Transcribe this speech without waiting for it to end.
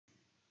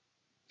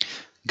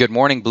Good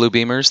morning,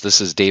 Bluebeamers.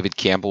 This is David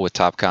Campbell with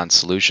TopCon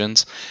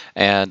Solutions,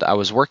 and I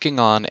was working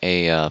on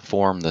a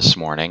form this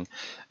morning,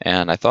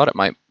 and I thought it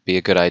might be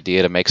a good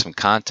idea to make some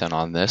content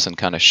on this and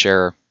kind of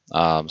share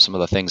some of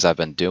the things I've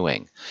been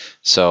doing.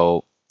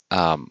 So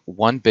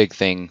one big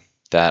thing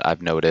that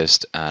I've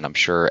noticed, and I'm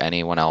sure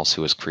anyone else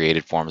who has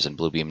created forms in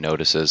Bluebeam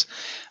notices,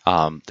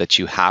 that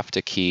you have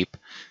to keep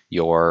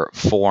your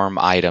form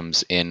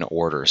items in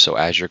order. So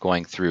as you're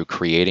going through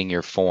creating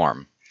your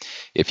form,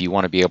 if you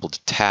want to be able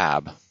to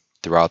tab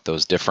throughout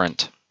those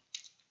different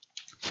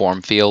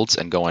form fields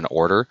and go in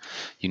order,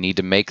 you need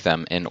to make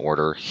them in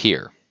order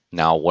here.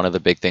 Now, one of the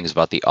big things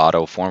about the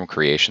auto form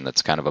creation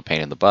that's kind of a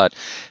pain in the butt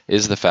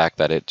is the fact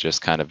that it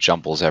just kind of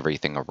jumbles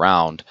everything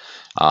around.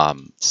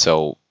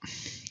 So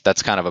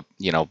that's kind of a,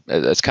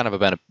 it's kind of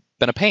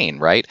been a pain,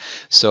 right?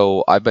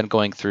 So I've been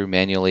going through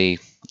manually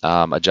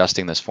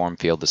adjusting this form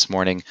field this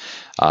morning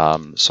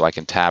so I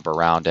can tab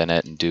around in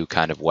it and do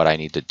kind of what I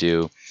need to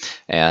do.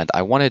 And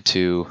I wanted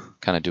to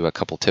kind of do a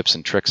couple tips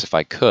and tricks if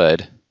I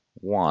could.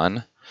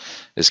 One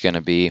is going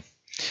to be,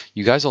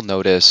 you guys will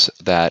notice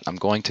that I'm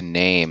going to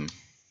name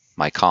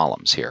my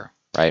columns here,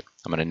 right?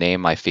 I'm going to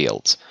name my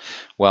fields.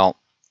 Well,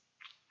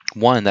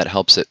 one, that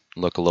helps it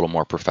look a little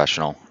more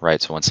professional, right?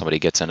 So when somebody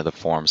gets into the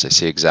forms, they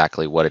see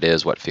exactly what it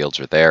is, what fields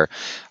are there.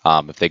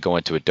 If they go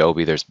into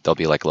Adobe, there'll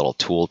be like a little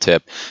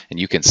tooltip, and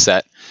you can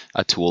set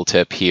a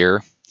tooltip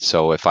here.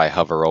 So if I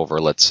hover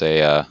over, let's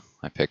say I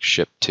pick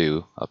Ship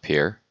To up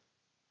here,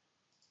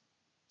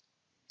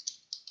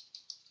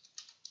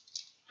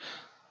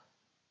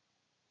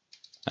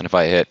 and if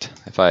I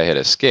hit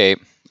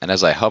Escape, and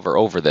as I hover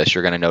over this,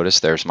 you're going to notice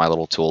there's my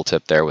little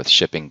tooltip there with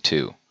Shipping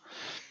To.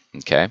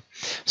 Okay,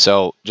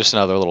 so just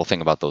another little thing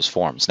about those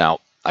forms.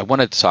 Now, I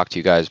wanted to talk to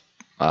you guys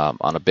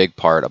on a big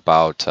part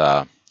about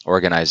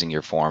organizing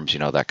your forms,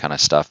 that kind of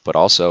stuff, but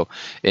also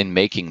in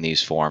making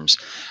these forms,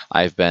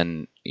 I've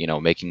been,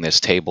 making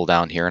this table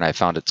down here, and I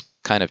found it's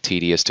kind of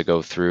tedious to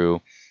go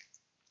through,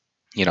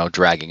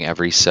 dragging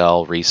every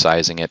cell,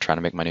 resizing it, trying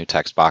to make my new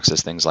text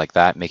boxes, things like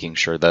that, making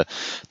sure the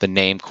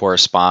name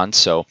corresponds.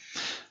 So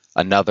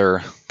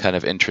another kind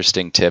of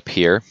interesting tip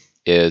here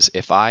is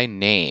if I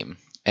name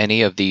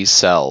any of these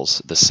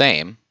cells the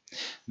same,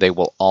 they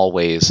will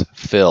always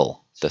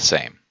fill the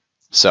same.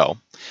 So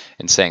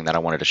in saying that, I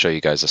wanted to show you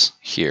guys this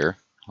here.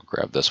 I'll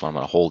grab this one. I'm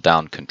going to hold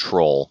down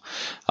Control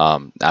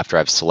after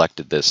I've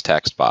selected this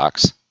text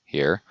box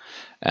here.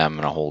 And I'm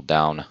going to hold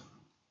down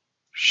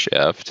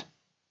Shift,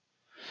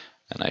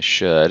 and I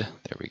should,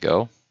 there we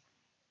go.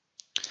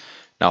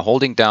 Now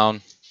holding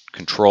down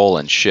Control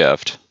and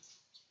Shift,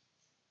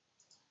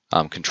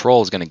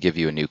 Control is going to give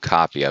you a new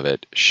copy of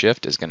it.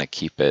 Shift is going to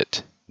keep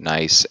it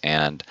nice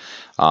and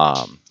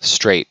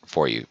straight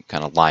for you,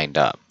 kind of lined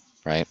up,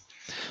 right?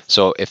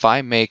 So if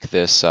I make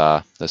this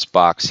this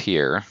box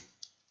here,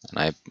 and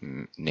I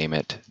name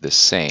it the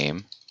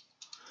same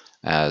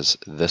as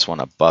this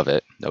one above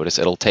it, notice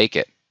it'll take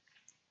it.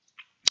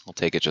 It'll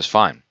take it just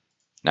fine.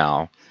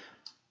 Now,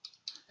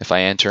 if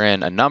I enter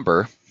in a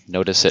number,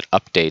 notice it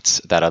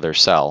updates that other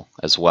cell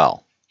as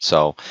well.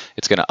 So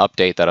it's going to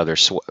update that other,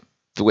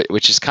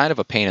 which is kind of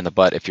a pain in the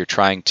butt if you're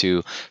trying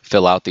to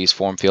fill out these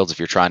form fields. If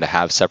you're trying to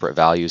have separate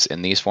values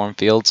in these form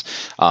fields,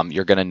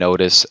 you're going to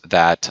notice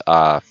that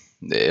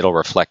it'll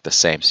reflect the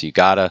same. So you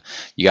gotta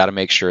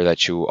make sure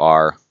that you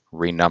are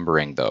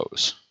renumbering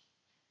those.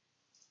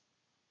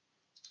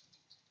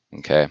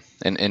 Okay,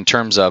 and in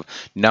terms of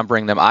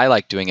numbering them, I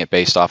like doing it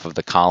based off of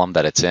the column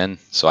that it's in.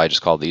 So I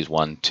just call these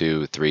 1,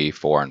 2, 3,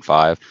 4, and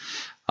 5.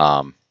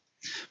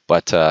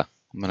 But I'm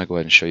going to go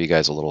ahead and show you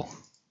guys a little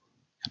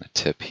kind of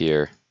tip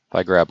here. If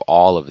I grab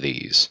all of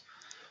these,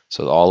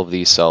 so all of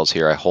these cells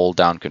here, I hold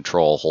down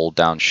Control, hold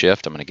down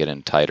Shift. I'm going to get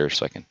in tighter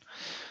so I can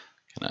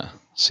kind of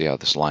see how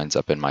this lines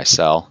up in my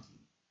cell.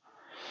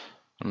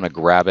 I'm going to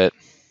grab it.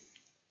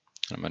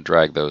 I'm going to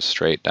drag those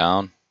straight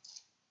down.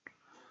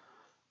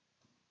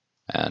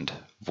 And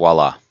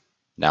voila.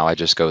 Now I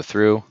just go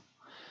through.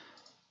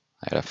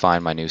 I got to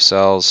find my new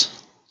cells.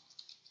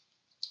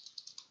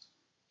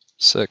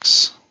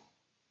 6.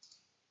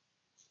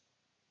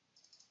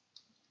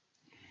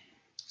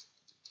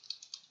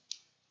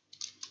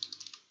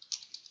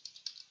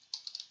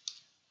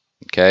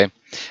 Okay,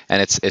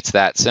 and it's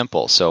that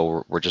simple.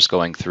 So we're just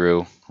going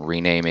through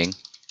renaming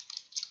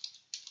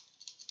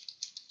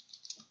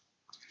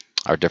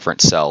our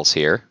different cells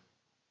here.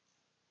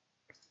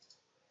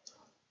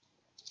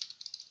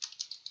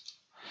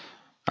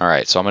 All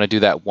right, so I'm going to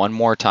do that one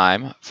more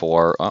time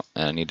for, oh,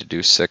 and I need to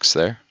do 6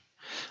 there.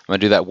 I'm going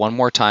to do that one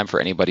more time for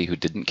anybody who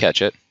didn't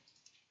catch it.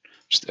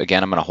 Just,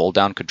 again, I'm going to hold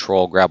down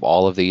Control, grab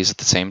all of these at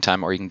the same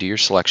time, or you can do your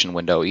selection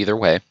window either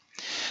way.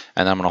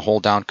 And then I'm going to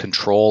hold down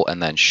Control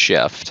and then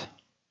Shift.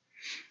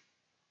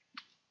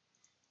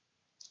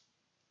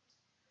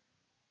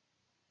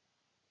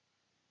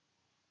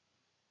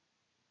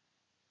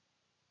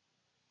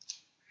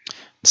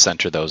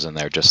 Center those in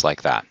there just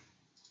like that.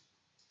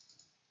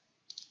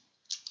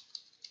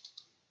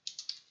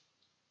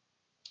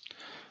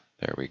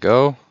 There we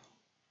go.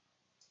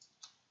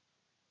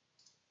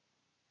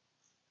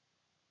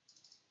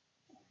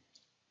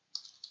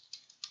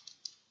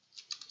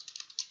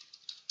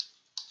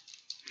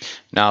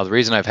 Now, the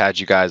reason I've had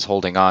you guys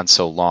holding on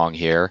so long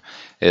here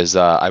is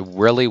I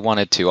really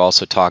wanted to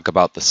also talk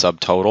about the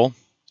subtotal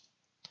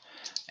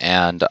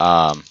and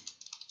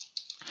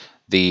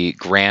the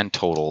grand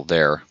total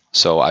there.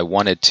 So I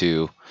wanted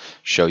to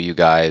show you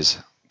guys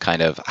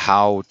kind of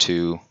how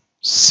to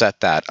set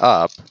that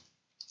up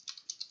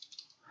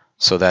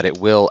so that it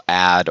will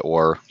add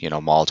or, you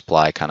know,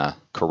 multiply kind of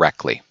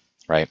correctly,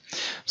 right?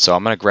 So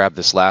I'm going to grab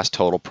this last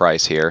total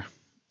price here.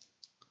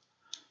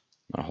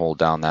 I'm going to hold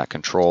down that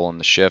control and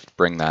the shift,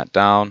 bring that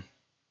down,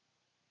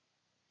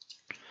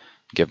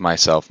 give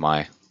myself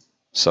my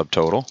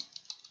subtotal.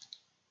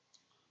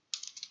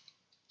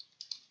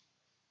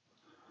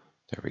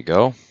 There we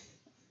go.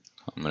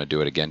 I'm going to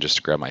do it again just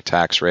to grab my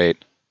tax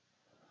rate.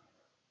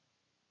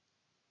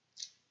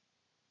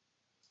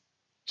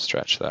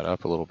 Stretch that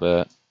up a little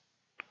bit.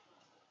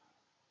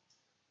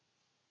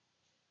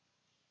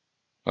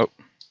 Oh,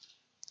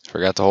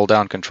 forgot to hold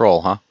down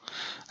control, huh?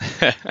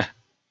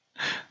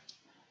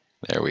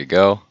 There we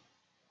go.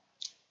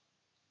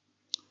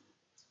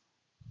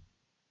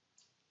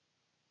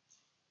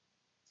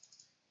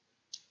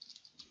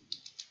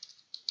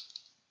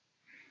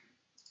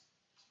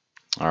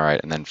 All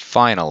right, and then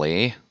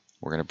finally,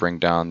 we're going to bring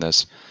down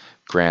this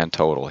grand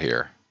total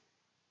here.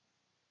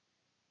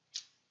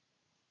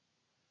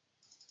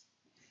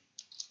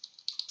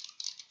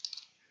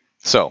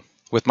 So,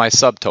 with my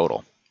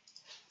subtotal,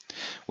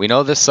 we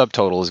know this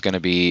subtotal is going to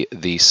be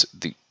the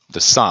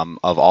sum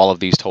of all of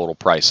these total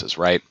prices,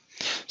 right?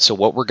 So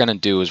what we're going to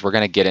do is we're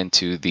going to get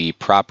into the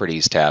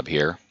Properties tab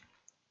here,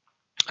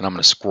 and I'm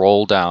going to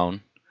scroll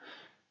down.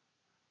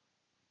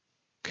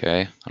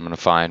 Okay, I'm going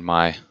to find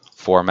my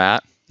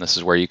format. This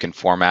is where you can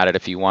format it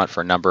if you want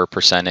for number,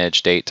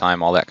 percentage, date,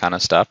 time, all that kind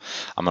of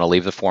stuff. I'm going to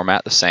leave the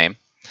format the same.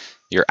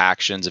 Your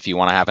actions, if you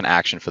want to have an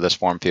action for this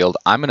form field,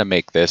 I'm going to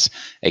make this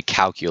a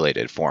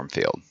calculated form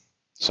field.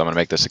 So I'm going to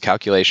make this a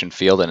calculation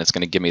field, and it's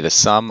going to give me the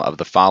sum of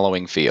the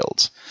following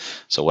fields.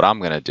 So what I'm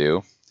going to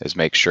do is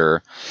make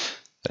sure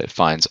that it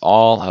finds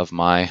all of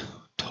my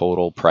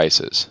total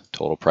prices.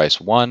 Total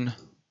price 1,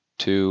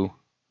 2,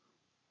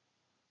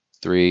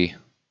 3,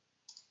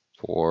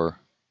 4,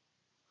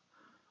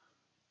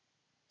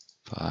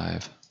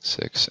 5,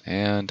 6,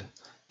 and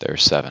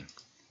there's 7.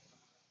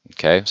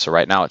 Okay, so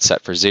right now it's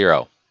set for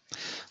 0.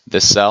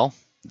 This cell,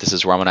 this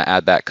is where I'm going to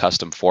add that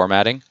custom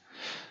formatting.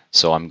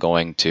 So I'm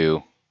going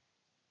to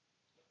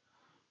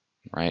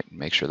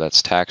make sure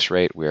that's tax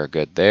rate. We are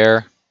good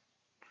there.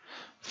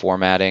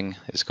 Formatting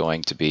is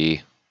going to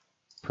be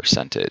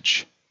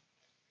percentage.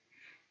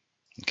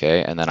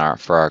 Okay, and then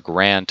for our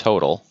grand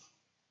total,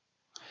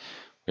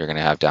 we're going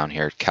to have down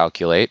here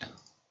calculate.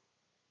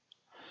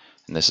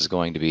 And this is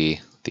going to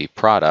be the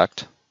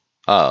product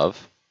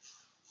of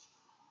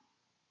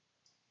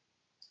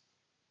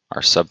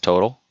our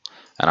subtotal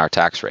and our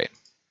tax rate.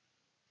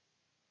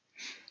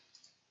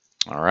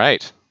 All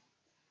right.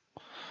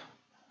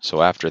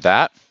 So after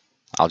that,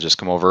 I'll just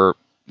come over,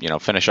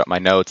 finish up my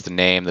notes, the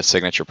name, the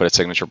signature, put a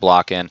signature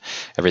block in,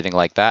 everything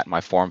like that.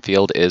 My form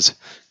field is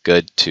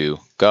good to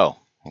go.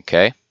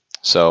 Okay.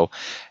 So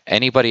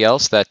anybody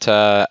else that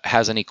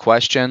has any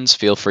questions,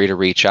 feel free to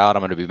reach out.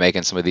 I'm going to be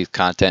making some of these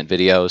content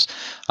videos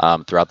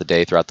throughout the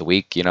day, throughout the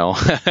week.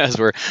 As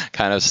we're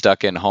kind of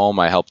stuck in home,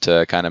 I help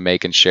to kind of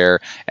make and share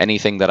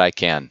anything that I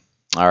can.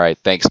 All right.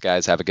 Thanks,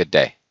 guys. Have a good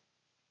day.